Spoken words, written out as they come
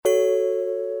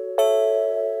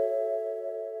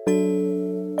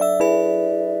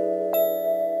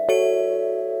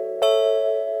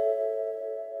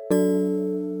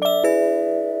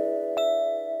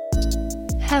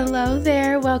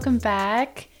welcome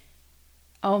back.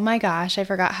 Oh my gosh, I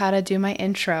forgot how to do my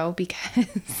intro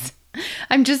because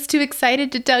I'm just too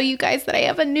excited to tell you guys that I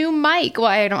have a new mic. Well,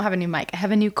 I don't have a new mic. I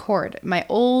have a new cord. My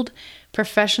old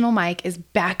professional mic is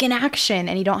back in action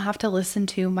and you don't have to listen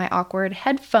to my awkward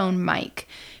headphone mic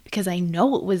because I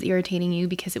know it was irritating you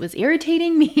because it was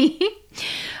irritating me.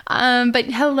 But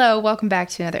hello, welcome back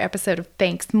to another episode of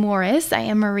Thanks Morris. I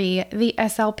am Marie, the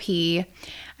SLP.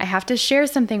 I have to share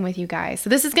something with you guys. So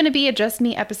this is going to be a just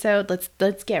me episode.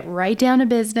 Let's get right down to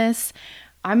business.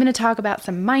 I'm going to talk about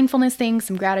some mindfulness things,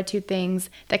 some gratitude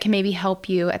things that can maybe help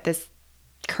you at this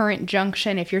current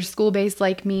junction if you're school-based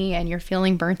like me and you're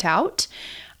feeling burnt out.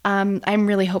 I'm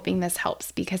really hoping this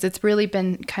helps because it's really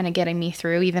been kind of getting me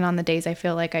through even on the days I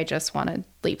feel like I just want to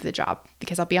leave the job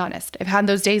because I'll be honest, I've had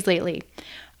those days lately.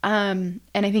 And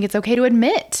I think it's okay to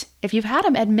admit. If you've had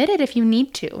them, admit it if you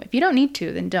need to. If you don't need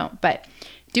to, then don't. But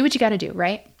do what you got to do,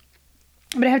 right?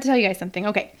 But I have to tell you guys something.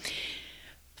 Okay.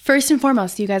 First and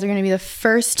foremost, you guys are going to be the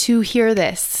first to hear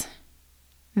this,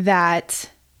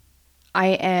 that I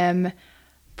am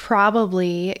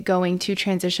probably going to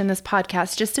transition this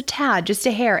podcast just a tad, just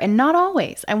a hair, and not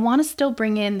always. I want to still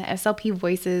bring in the SLP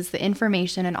voices, the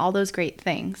information, and all those great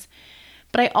things.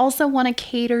 But I also want to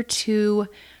cater to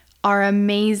our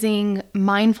amazing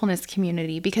mindfulness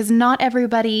community because not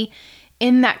everybody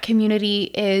in that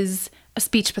community is a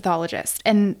speech pathologist,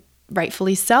 and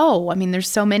rightfully so. I mean, there's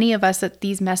so many of us that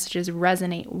these messages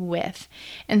resonate with.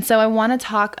 And so I want to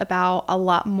talk about a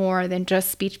lot more than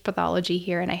just speech pathology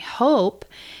here. And I hope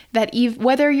that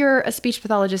whether you're a speech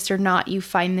pathologist or not, you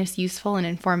find this useful and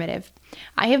informative.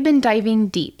 I have been diving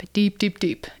deep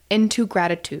into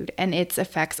gratitude and its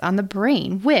effects on the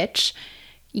brain, which,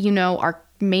 our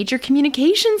major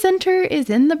communication center is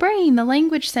in the brain, the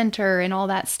language center and all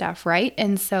that stuff, right?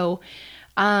 And so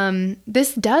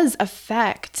this does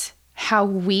affect how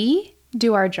we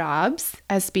do our jobs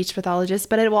as speech pathologists,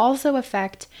 but it will also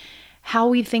affect how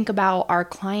we think about our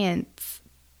clients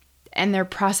and their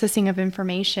processing of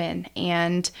information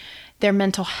and their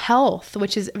mental health,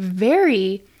 which is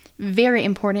very, very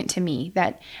important to me,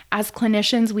 that as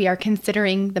clinicians, we are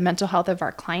considering the mental health of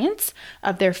our clients,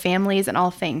 of their families, and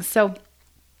all things. So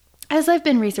as I've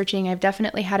been researching, I've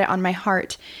definitely had it on my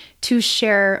heart to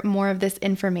share more of this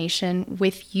information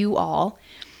with you all.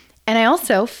 And I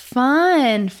also,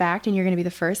 fun fact, and you're going to be the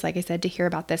first, like I said, to hear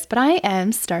about this, but I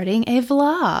am starting a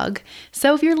vlog.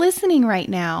 So if you're listening right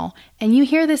now and you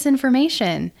hear this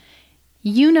information,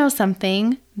 you know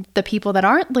something the people that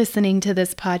aren't listening to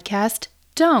this podcast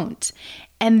don't.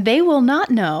 And they will not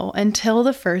know until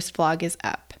the first vlog is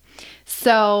up.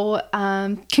 So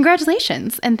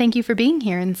congratulations and thank you for being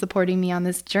here and supporting me on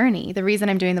this journey. The reason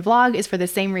I'm doing the vlog is for the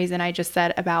same reason I just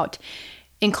said about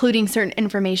including certain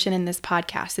information in this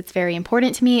podcast. It's very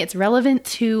important to me. It's relevant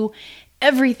to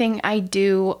everything I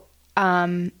do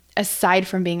aside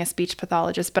from being a speech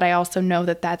pathologist, but I also know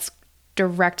that that's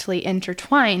directly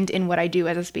intertwined in what I do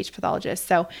as a speech pathologist.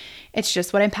 So it's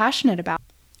just what I'm passionate about.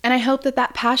 And I hope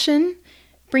that passion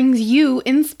brings you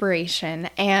inspiration.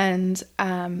 And,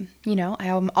 I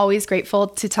am always grateful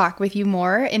to talk with you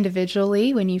more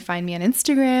individually when you find me on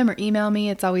Instagram or email me.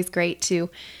 It's always great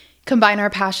to combine our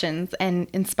passions and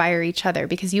inspire each other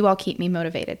because you all keep me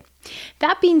motivated.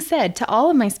 That being said, to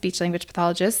all of my speech language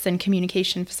pathologists and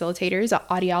communication facilitators,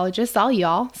 audiologists, all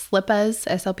y'all, SLPAs,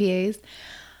 SLPAs,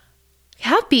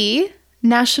 happy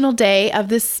National Day of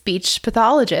the Speech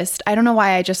Pathologist. I don't know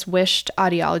why I just wished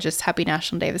audiologists happy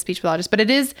National Day of the Speech Pathologist, but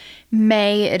it is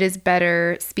May. It is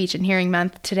Better Speech and Hearing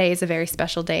Month. Today is a very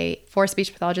special day for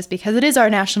speech pathologists because it is our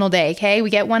national day, okay?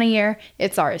 We get one a year.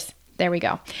 It's ours. There we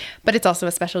go. But it's also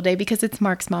a special day because it's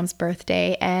Mark's mom's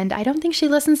birthday, and I don't think she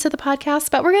listens to the podcast,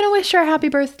 but we're going to wish her a happy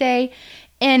birthday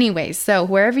anyways. So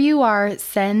wherever you are,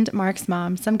 send Mark's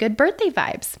mom some good birthday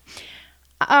vibes.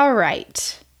 All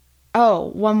right.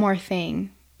 Oh, one more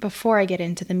thing before I get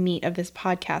into the meat of this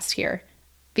podcast here,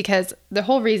 because the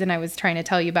whole reason I was trying to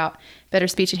tell you about Better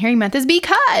Speech and Hearing Month is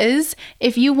because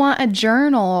if you want a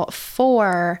journal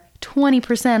for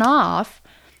 20% off,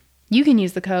 you can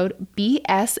use the code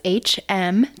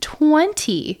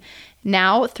BSHM20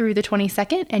 now through the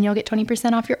 22nd, and you'll get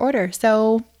 20% off your order.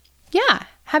 So yeah,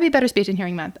 happy Better Speech and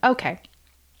Hearing Month. Okay,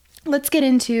 let's get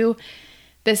into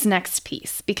this next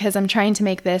piece because I'm trying to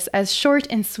make this as short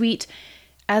and sweet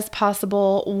as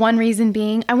possible. One reason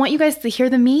being, I want you guys to hear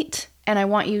the meat and I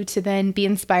want you to then be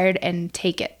inspired and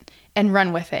take it and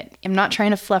run with it. I'm not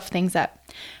trying to fluff things up.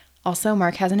 Also,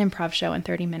 Mark has an improv show in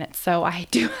 30 minutes, so I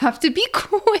do have to be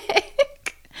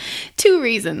quick. 2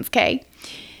 reasons, okay?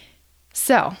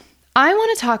 So, I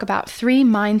want to talk about 3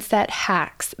 mindset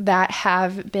hacks that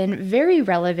have been very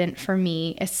relevant for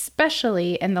me,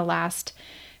 especially in the last,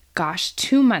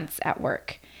 2 months at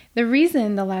work. The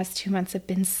reason the last 2 months have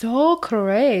been so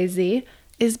crazy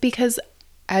is because,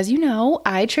 as you know,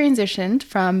 I transitioned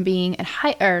from being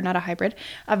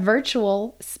a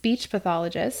virtual speech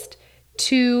pathologist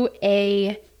to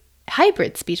a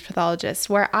hybrid speech pathologist,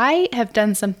 where I have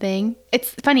done something.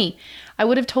 It's funny. I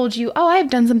would have told you, I've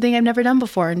done something I've never done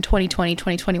before in 2020,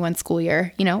 2021 school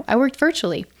year. I worked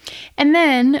virtually. And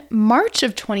then March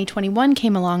of 2021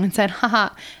 came along and said,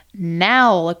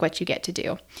 now look what you get to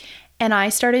do. And I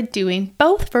started doing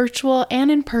both virtual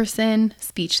and in-person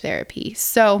speech therapy.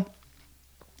 So,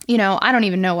 I don't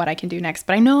even know what I can do next,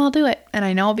 but I know I'll do it, and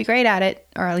I know I'll be great at it,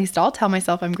 or at least I'll tell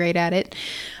myself I'm great at it.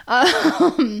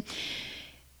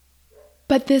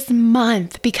 But this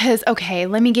month, because,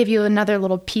 let me give you another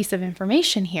little piece of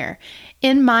information here.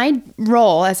 In my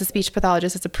role as a speech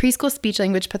pathologist, as a preschool speech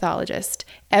language pathologist,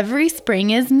 every spring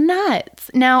is nuts.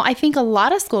 Now, I think a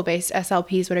lot of school-based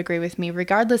SLPs would agree with me,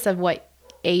 regardless of what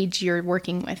age you're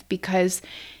working with, because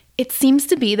it seems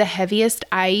to be the heaviest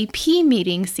IEP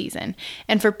meeting season.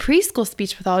 And for preschool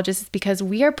speech pathologists, it's because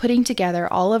we are putting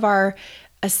together all of our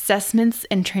assessments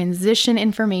and transition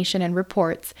information and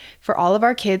reports for all of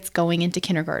our kids going into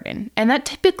kindergarten. And that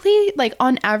typically,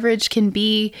 on average, can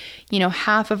be,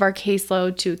 half of our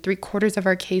caseload to 3/4 of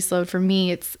our caseload. For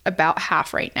me, it's about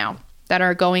half right now that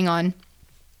are going on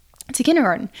to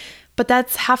kindergarten. But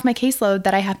that's half my caseload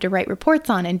that I have to write reports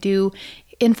on and do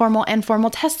informal and formal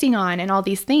testing on and all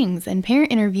these things, and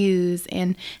parent interviews,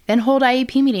 and then hold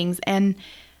IEP meetings. And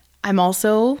I'm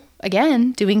also,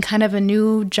 again, doing kind of a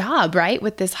new job, right,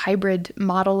 with this hybrid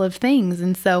model of things.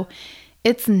 And so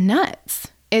it's nuts.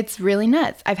 It's really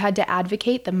nuts. I've had to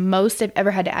advocate the most I've ever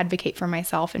had to advocate for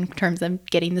myself in terms of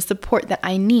getting the support that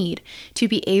I need to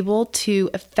be able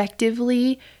to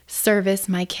effectively service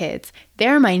my kids.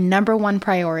 They're my number one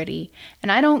priority.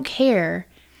 And I don't care,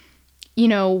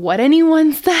 what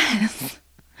anyone says,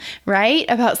 right,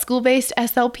 about school-based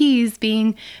SLPs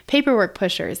being paperwork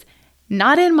pushers.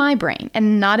 Not in my brain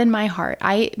and not in my heart.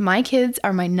 My kids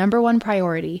are my number one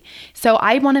priority. So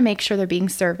I want to make sure they're being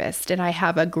serviced. And I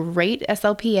have a great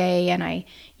SLPA, and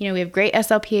we have great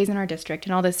SLPAs in our district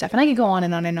and all this stuff. And I could go on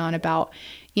and on and on about,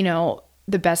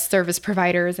 the best service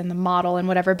providers and the model and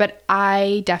whatever, but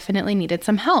I definitely needed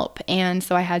some help. And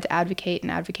so I had to advocate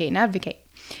and advocate and advocate.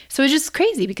 So it's just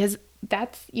crazy because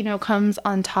that's, comes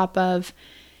on top of,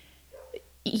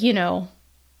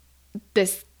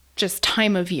 this just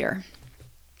time of year.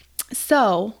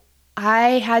 So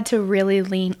I had to really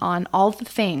lean on all the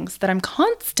things that I'm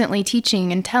constantly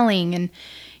teaching and telling and,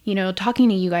 talking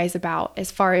to you guys about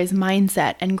as far as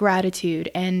mindset and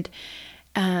gratitude. And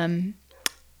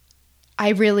I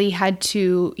really had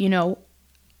to,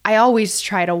 I always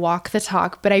try to walk the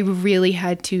talk, but I really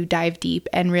had to dive deep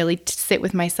and really sit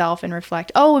with myself and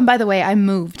reflect. Oh, and by the way, I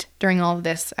moved during all of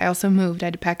this. I also moved. I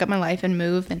had to pack up my life and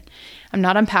move, and I'm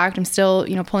not unpacked. I'm still,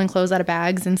 pulling clothes out of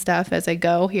bags and stuff as I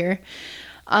go here.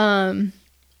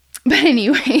 But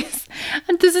anyways,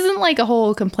 this isn't like a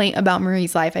whole complaint about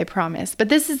Marie's life, I promise. But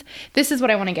this is what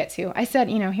I want to get to. I said,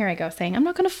 here I go saying, I'm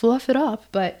not going to fluff it up,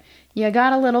 but you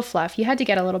got a little fluff. You had to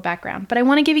get a little background. But I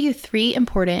want to give you 3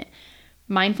 important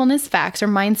mindfulness facts or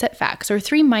mindset facts, or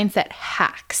 3 mindset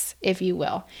hacks, if you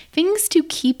will. Things to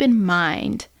keep in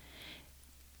mind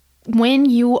when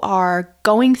you are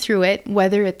going through it,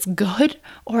 whether it's good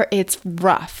or it's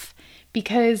rough,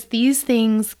 because these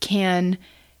things can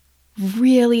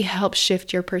really help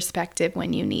shift your perspective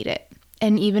when you need it.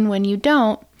 And even when you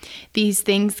don't, these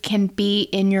things can be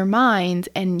in your mind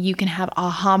and you can have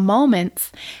aha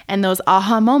moments. And those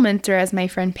aha moments, or as my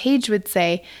friend Paige would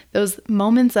say, those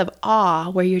moments of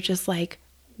awe where you're just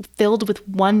filled with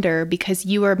wonder because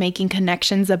you are making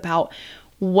connections about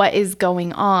what is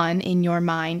going on in your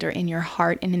mind or in your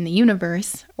heart and in the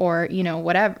universe, or,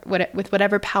 with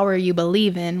whatever power you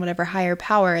believe in, whatever higher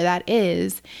power that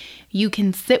is, you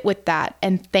can sit with that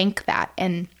and thank that.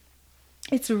 And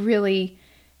it's really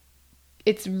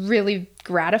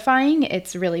gratifying.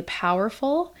 It's really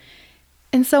powerful.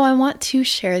 And so I want to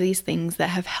share these things that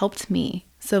have helped me,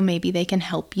 so maybe they can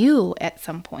help you at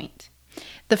some point.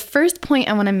 The first point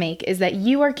I want to make is that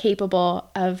you are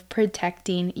capable of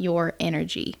protecting your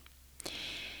energy.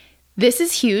 This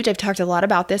is huge. I've talked a lot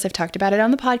about this. I've talked about it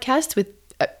on the podcast with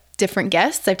different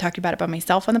guests. I've talked about it by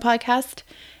myself on the podcast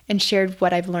and shared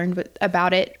what I've learned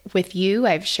about it with you.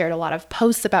 I've shared a lot of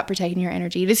posts about protecting your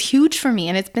energy. It is huge for me,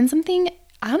 and it's been something,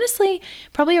 honestly,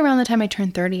 probably around the time I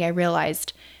turned 30, I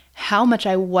realized how much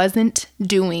I wasn't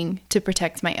doing to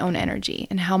protect my own energy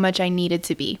and how much I needed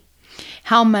to be.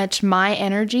 how much my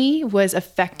energy was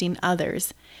affecting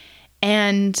others.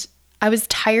 And I was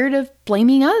tired of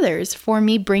blaming others for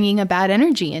me bringing a bad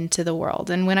energy into the world.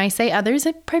 And when I say others,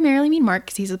 I primarily mean Mark,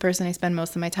 because he's the person I spend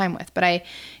most of my time with. But I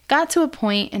got to a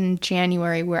point in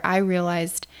January where I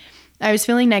realized I was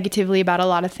feeling negatively about a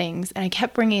lot of things, and I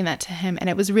kept bringing that to him, and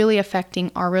it was really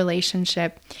affecting our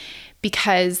relationship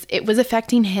because it was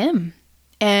affecting him,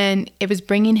 and it was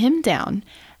bringing him down.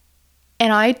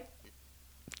 And I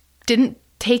didn't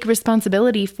take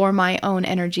responsibility for my own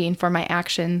energy and for my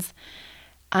actions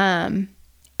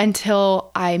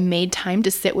until I made time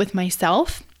to sit with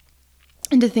myself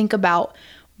and to think about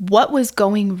what was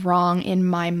going wrong in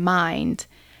my mind.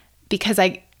 Because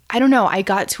I don't know, I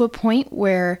got to a point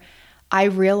where I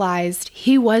realized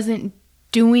he wasn't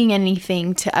doing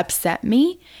anything to upset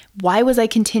me. Why was I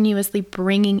continuously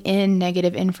bringing in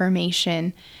negative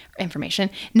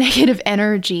negative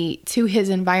energy to his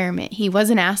environment? He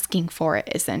wasn't asking for it,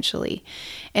 essentially.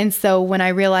 And so when I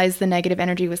realized the negative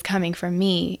energy was coming from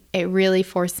me, it really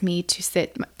forced me to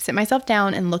sit myself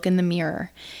down and look in the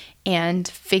mirror and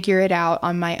figure it out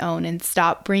on my own and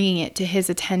stop bringing it to his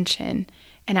attention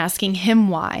and asking him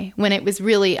why, when it was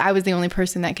really, I was the only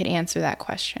person that could answer that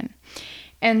question.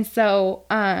 And so,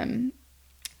 I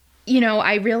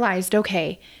realized,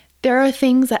 okay, there are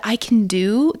things that I can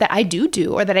do, that I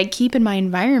do, or that I keep in my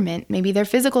environment. Maybe they're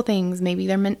physical things, maybe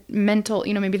they're mental,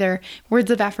 maybe they're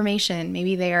words of affirmation,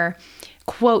 maybe they're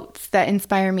quotes that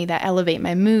inspire me, that elevate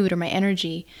my mood or my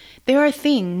energy. There are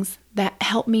things that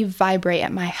help me vibrate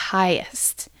at my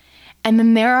highest. And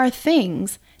then there are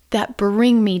things that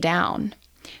bring me down.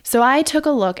 So I took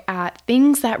a look at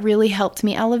things that really helped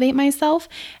me elevate myself.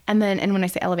 And when I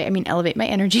say elevate, I mean elevate my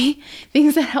energy.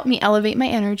 Things that helped me elevate my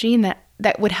energy and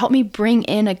that would help me bring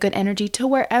in a good energy to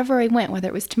wherever I went, whether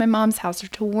it was to my mom's house or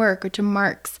to work or to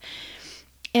Mark's.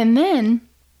 And then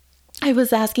I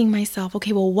was asking myself,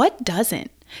 okay, well, what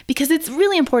doesn't? Because it's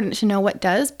really important to know what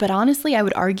does, but honestly, I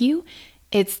would argue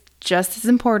it's just as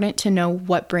important to know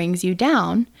what brings you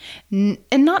down, and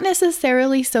not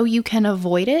necessarily so you can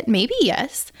avoid it, maybe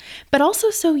yes, but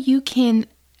also so you can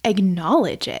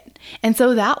acknowledge it. And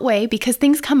so that way, because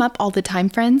things come up all the time,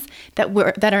 friends,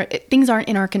 things aren't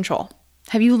in our control.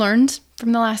 Have you learned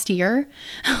from the last year?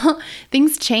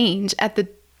 Things change at the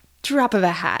drop of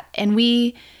a hat, and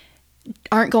we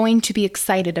aren't going to be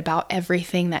excited about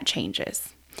everything that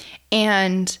changes.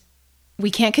 And we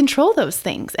can't control those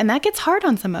things, and that gets hard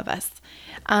on some of us.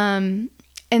 And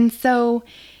so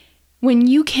when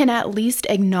you can at least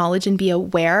acknowledge and be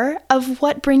aware of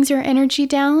what brings your energy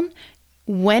down,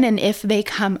 when and if they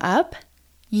come up,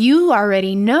 you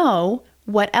already know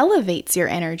what elevates your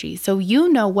energy. So you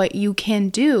know what you can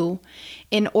do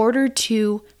in order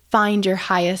to find your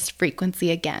highest frequency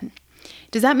again.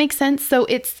 Does that make sense? So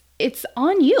it's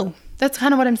on you. That's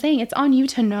kind of what I'm saying. It's on you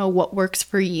to know what works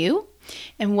for you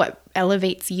and what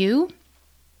elevates you.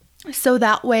 So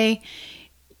that way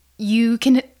you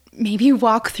can maybe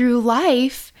walk through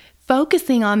life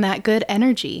focusing on that good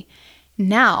energy.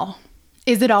 Now,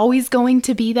 is it always going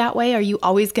to be that way? Are you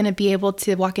always going to be able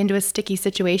to walk into a sticky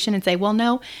situation and say, well,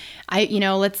 no,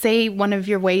 let's say one of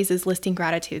your ways is listing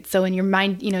gratitude. So in your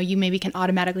mind, you maybe can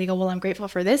automatically go, well, I'm grateful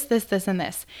for this, and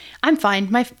this. I'm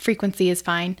fine. My frequency is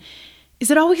fine. Is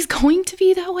it always going to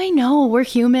be that way? No, we're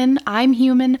human. I'm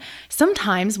human.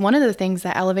 Sometimes one of the things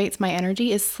that elevates my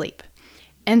energy is sleep.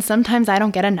 And sometimes I don't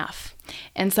get enough.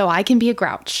 And so I can be a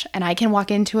grouch, and I can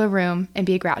walk into a room and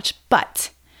be a grouch.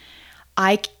 But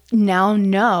I now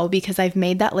know, because I've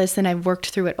made that list and I've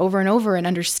worked through it over and over and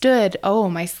understood, oh,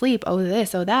 my sleep, oh,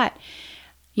 this, oh, that.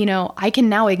 I can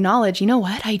now acknowledge,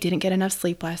 what? I didn't get enough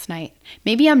sleep last night.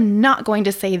 Maybe I'm not going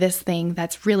to say this thing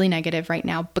that's really negative right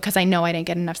now because I know I didn't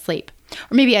get enough sleep.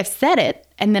 Or maybe I've said it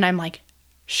and then I'm like,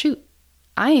 shoot,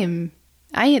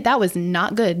 that was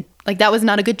not good. Like, that was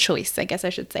not a good choice, I guess I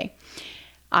should say.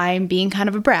 I'm being kind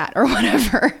of a brat or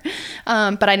whatever,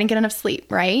 but I didn't get enough sleep,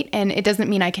 right? And it doesn't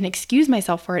mean I can excuse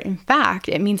myself for it. In fact,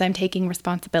 it means I'm taking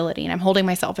responsibility and I'm holding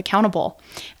myself accountable.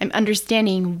 I'm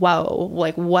understanding,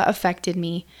 what affected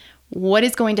me? What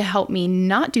is going to help me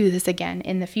not do this again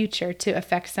in the future to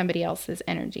affect somebody else's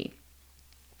energy?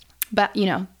 But,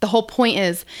 the whole point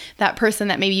is that person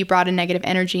that maybe you brought a negative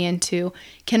energy into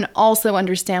can also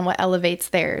understand what elevates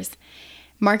theirs.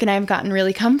 Mark and I have gotten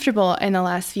really comfortable in the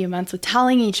last few months with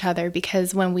telling each other,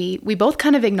 because when we both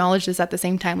kind of acknowledge this at the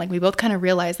same time, we both kind of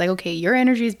realize okay, your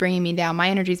energy is bringing me down, my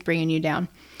energy is bringing you down.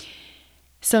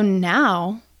 So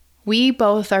now we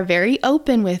both are very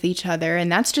open with each other,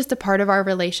 and that's just a part of our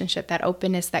relationship, that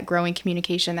openness, that growing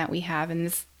communication that we have.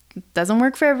 And doesn't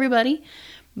work for everybody,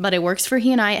 but it works for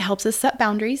he and I. It helps us set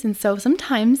boundaries. And so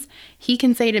sometimes he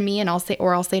can say to me and I'll say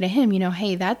to him,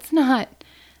 hey, that's not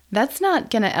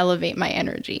going to elevate my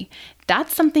energy.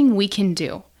 That's something we can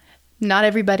do. Not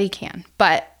everybody can,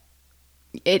 but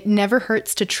it never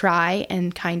hurts to try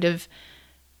and kind of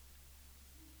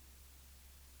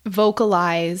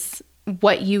vocalize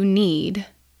what you need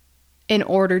in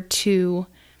order to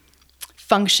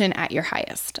function at your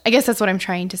highest. I guess that's what I'm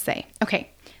trying to say.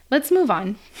 Okay, let's move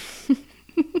on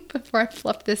before I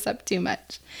fluff this up too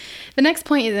much. The next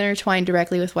point is intertwined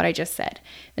directly with what I just said.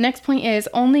 The next point is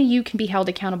only you can be held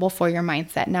accountable for your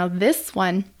mindset. Now, this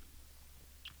one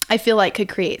I feel like could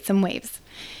create some waves,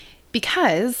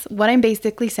 because what I'm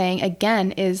basically saying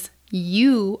again is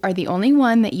you are the only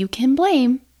one that you can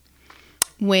blame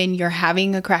when you're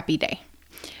having a crappy day,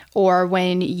 or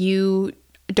when you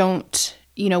don't,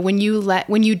 when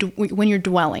you're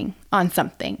dwelling on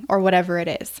something or whatever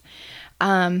it is.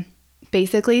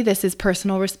 Basically, this is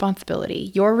personal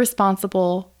responsibility. You're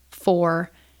responsible for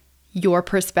your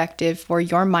perspective, for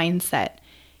your mindset.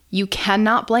 You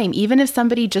cannot blame. Even if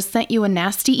somebody just sent you a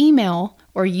nasty email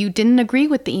or you didn't agree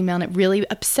with the email and it really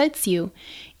upsets you,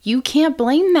 you can't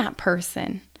blame that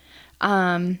person.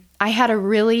 I had a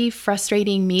really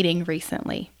frustrating meeting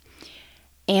recently.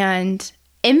 And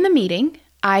in the meeting,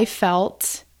 I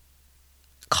felt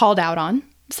called out on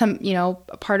some,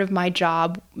 part of my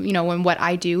job, and what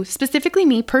I do, specifically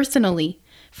me personally,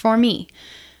 for me,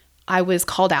 I was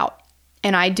called out,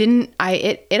 and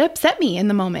it upset me in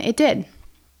the moment. It did.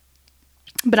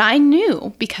 But I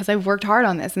knew, because I've worked hard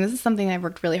on this, and this is something I've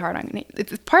worked really hard on.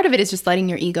 Part of it is just letting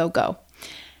your ego go.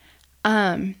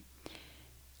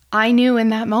 I knew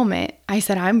in that moment, I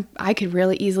said, I could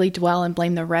really easily dwell and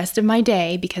blame the rest of my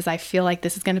day, because I feel like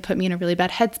this is going to put me in a really bad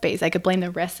headspace. I could blame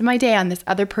the rest of my day on this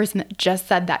other person that just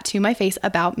said that to my face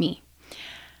about me.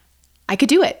 I could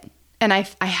do it. And I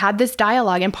had this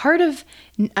dialogue, and part of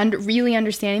really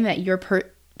understanding that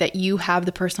that you have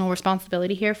the personal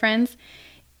responsibility here, friends,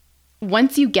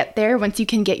 once you get there, once you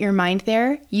can get your mind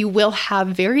there, you will have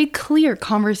very clear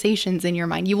conversations in your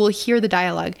mind. You will hear the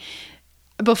dialogue.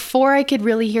 Before I could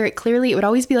really hear it clearly, it would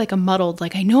always be like a muddled,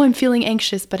 like, I know I'm feeling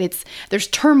anxious, but there's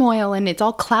turmoil and it's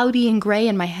all cloudy and gray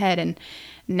in my head. And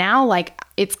now, like,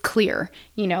 it's clear,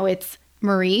 it's,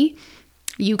 Marie,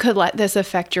 you could let this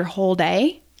affect your whole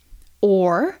day,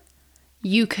 or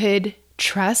you could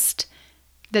trust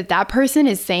that person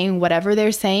is saying whatever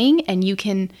they're saying, and you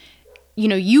can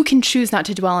choose not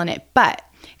to dwell on it. But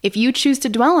if you choose to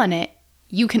dwell on it,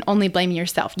 you can only blame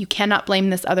yourself. You cannot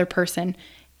blame this other person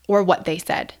or what they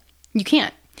said. You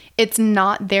can't. It's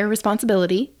not their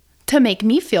responsibility to make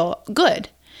me feel good.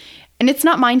 And it's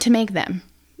not mine to make them.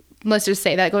 Let's just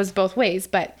say that goes both ways.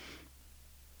 But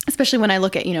especially when I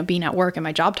look at, being at work and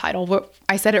my job title,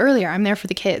 I said it earlier, I'm there for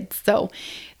the kids. So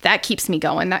that keeps me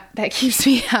going. That keeps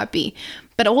me happy.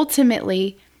 But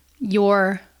ultimately,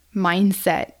 your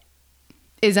mindset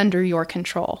is under your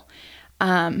control.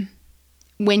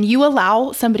 When you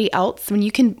allow somebody else, when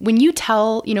you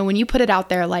put it out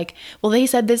there like, well, they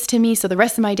said this to me, so the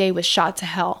rest of my day was shot to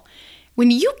hell.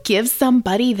 When you give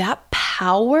somebody that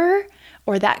power,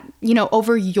 or that,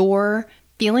 over your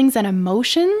feelings and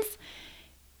emotions,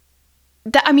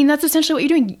 that's essentially what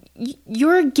you're doing.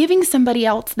 You're giving somebody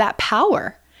else that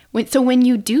power. So when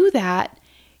you do that,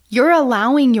 you're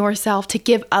allowing yourself to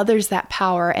give others that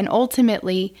power. And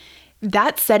ultimately,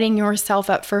 that's setting yourself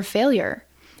up for failure.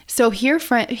 So hear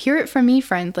it from me,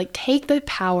 friends, like, take the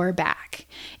power back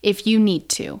if you need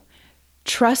to.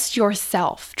 Trust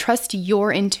yourself, trust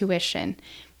your intuition.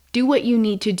 Do what you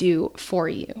need to do for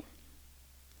you.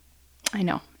 I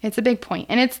know, it's a big point,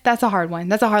 and that's a hard one.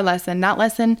 That's a hard lesson. That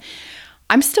lesson,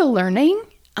 I'm still learning.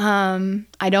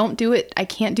 I don't do it. I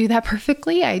can't do that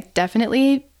perfectly. I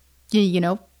definitely,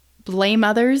 blame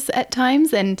others at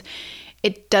times, and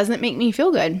it doesn't make me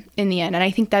feel good in the end. And I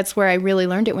think that's where I really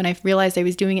learned it, when I realized I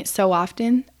was doing it so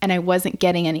often and I wasn't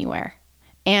getting anywhere.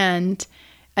 And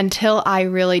until I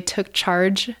really took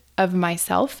charge of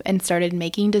myself and started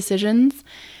making decisions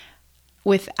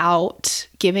without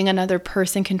giving another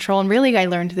person control. And really, I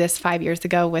learned this 5 years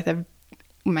ago with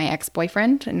my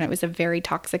ex-boyfriend, and it was a very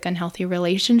toxic, unhealthy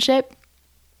relationship.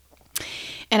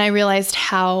 And I realized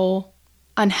how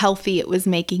unhealthy it was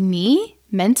making me,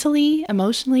 mentally,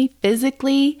 emotionally,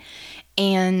 physically,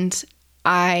 and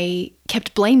I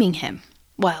kept blaming him.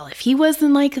 Well, if he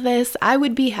wasn't like this, I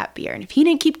would be happier. And if he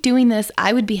didn't keep doing this,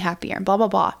 I would be happier, and blah, blah,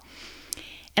 blah.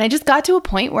 And I just got to a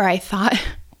point where I thought,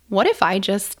 what if I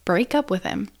just break up with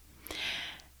him?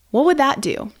 What would that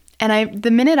do? And the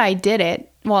minute I did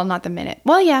it, well, not the minute.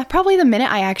 Well, yeah, probably the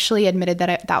minute I actually admitted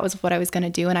that that was what I was going to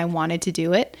do and I wanted to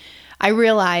do it, I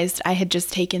realized I had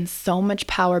just taken so much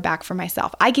power back for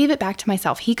myself. I gave it back to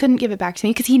myself. He couldn't give it back to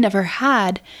me because he never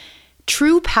had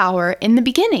true power in the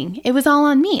beginning. It was all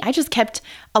on me. I just kept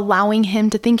allowing him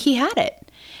to think he had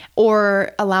it,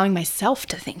 or allowing myself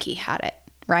to think he had it,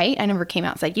 right? I never came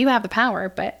out and said, you have the power,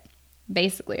 but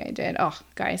basically I did. Oh,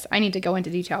 guys, I need to go into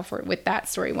detail with that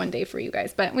story one day for you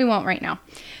guys, but we won't right now.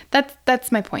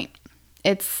 That's my point.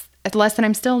 It's a lesson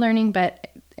I'm still learning,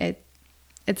 but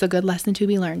it's a good lesson to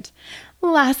be learned.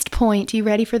 Last point. You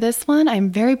ready for this one? I'm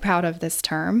very proud of this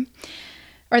term.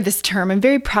 I'm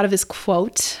very proud of this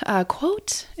quote.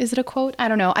 Quote? Is it a quote? I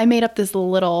don't know. I made up this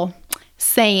little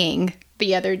saying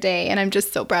the other day, and I'm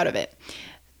just so proud of it.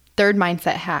 Third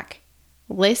mindset hack.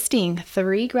 Listing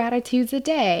 3 gratitudes a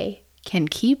day can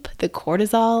keep the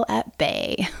cortisol at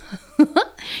bay.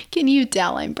 Can you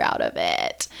tell I'm proud of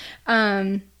it?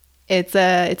 It's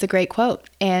a great quote,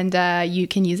 and you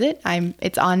can use it.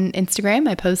 It's on Instagram.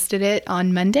 I posted it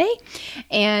on Monday,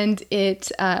 and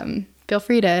feel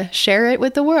free to share it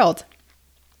with the world.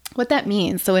 What that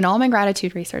means. So in all my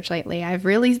gratitude research lately, I've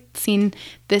really seen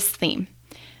this theme.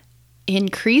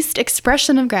 Increased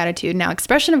expression of gratitude. Now,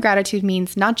 expression of gratitude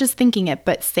means not just thinking it,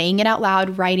 but saying it out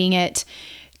loud, writing it,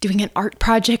 doing an art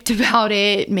project about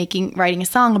it, writing a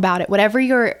song about it, whatever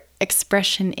your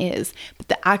expression is, but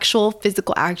the actual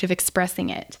physical act of expressing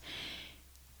it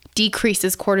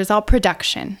decreases cortisol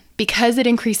production because it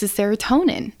increases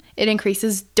serotonin. It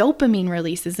increases dopamine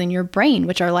releases in your brain,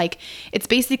 which are it's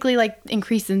basically like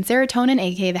increase in serotonin,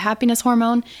 aka the happiness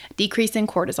hormone, decrease in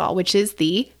cortisol, which is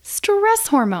the stress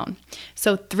hormone.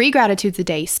 So 3 gratitudes a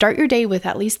day. Start your day with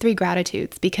at least 3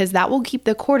 gratitudes because that will keep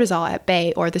the cortisol at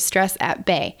bay or the stress at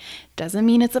bay. Doesn't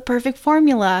mean it's a perfect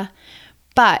formula,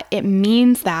 but it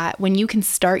means that when you can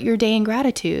start your day in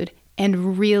gratitude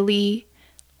and really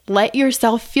let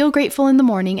yourself feel grateful in the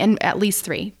morning, and at least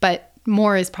 3, but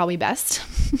more is probably best.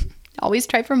 Always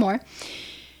try for more.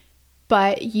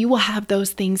 But you will have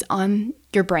those things on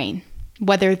your brain,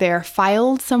 whether they're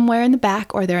filed somewhere in the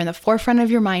back or they're in the forefront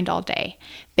of your mind all day.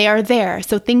 They are there.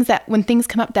 So when things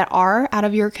come up that are out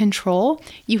of your control,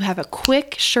 you have a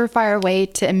quick, surefire way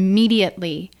to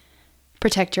immediately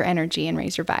protect your energy and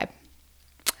raise your vibe.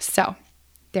 So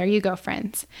there you go,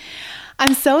 friends.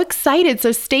 I'm so excited.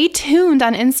 So stay tuned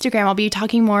on Instagram. I'll be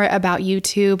talking more about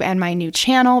YouTube and my new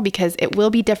channel because it will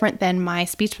be different than my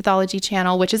speech pathology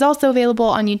channel, which is also available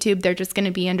on YouTube. They're just going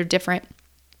to be under different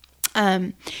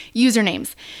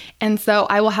usernames. And so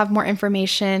I will have more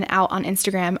information out on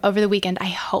Instagram over the weekend.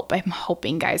 I'm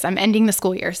hoping, guys. I'm ending the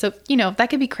school year. So, that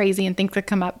could be crazy and things could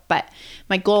come up, but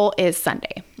my goal is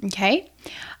Sunday. Okay.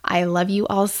 I love you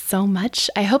all so much.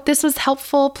 I hope this was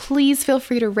helpful. Please feel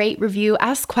free to rate, review,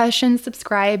 ask questions,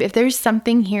 subscribe. If there's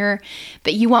something here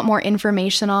that you want more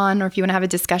information on, or if you want to have a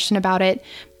discussion about it,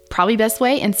 probably best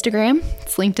way, Instagram.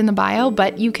 It's linked in the bio,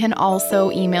 but you can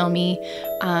also email me,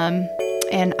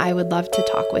 and I would love to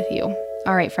talk with you.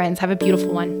 All right, friends, have a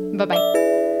beautiful one. Bye-bye.